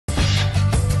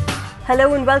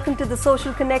Hello and welcome to The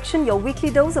Social Connection, your weekly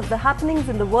dose of the happenings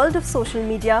in the world of social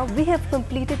media. We have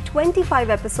completed 25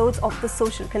 episodes of The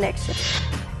Social Connection.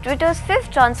 Twitter's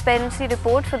fifth transparency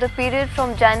report for the period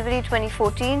from January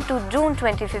 2014 to June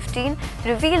 2015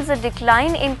 reveals a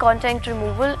decline in content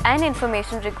removal and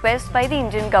information requests by the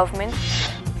Indian government.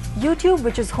 YouTube,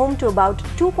 which is home to about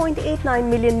 2.89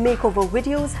 million makeover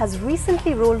videos, has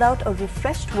recently rolled out a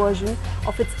refreshed version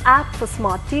of its app for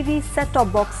smart TV,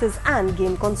 set-top boxes and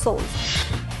game consoles.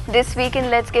 This week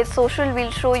in Let's Get Social,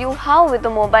 we'll show you how with the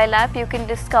mobile app you can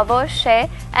discover, share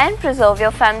and preserve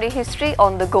your family history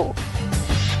on the go.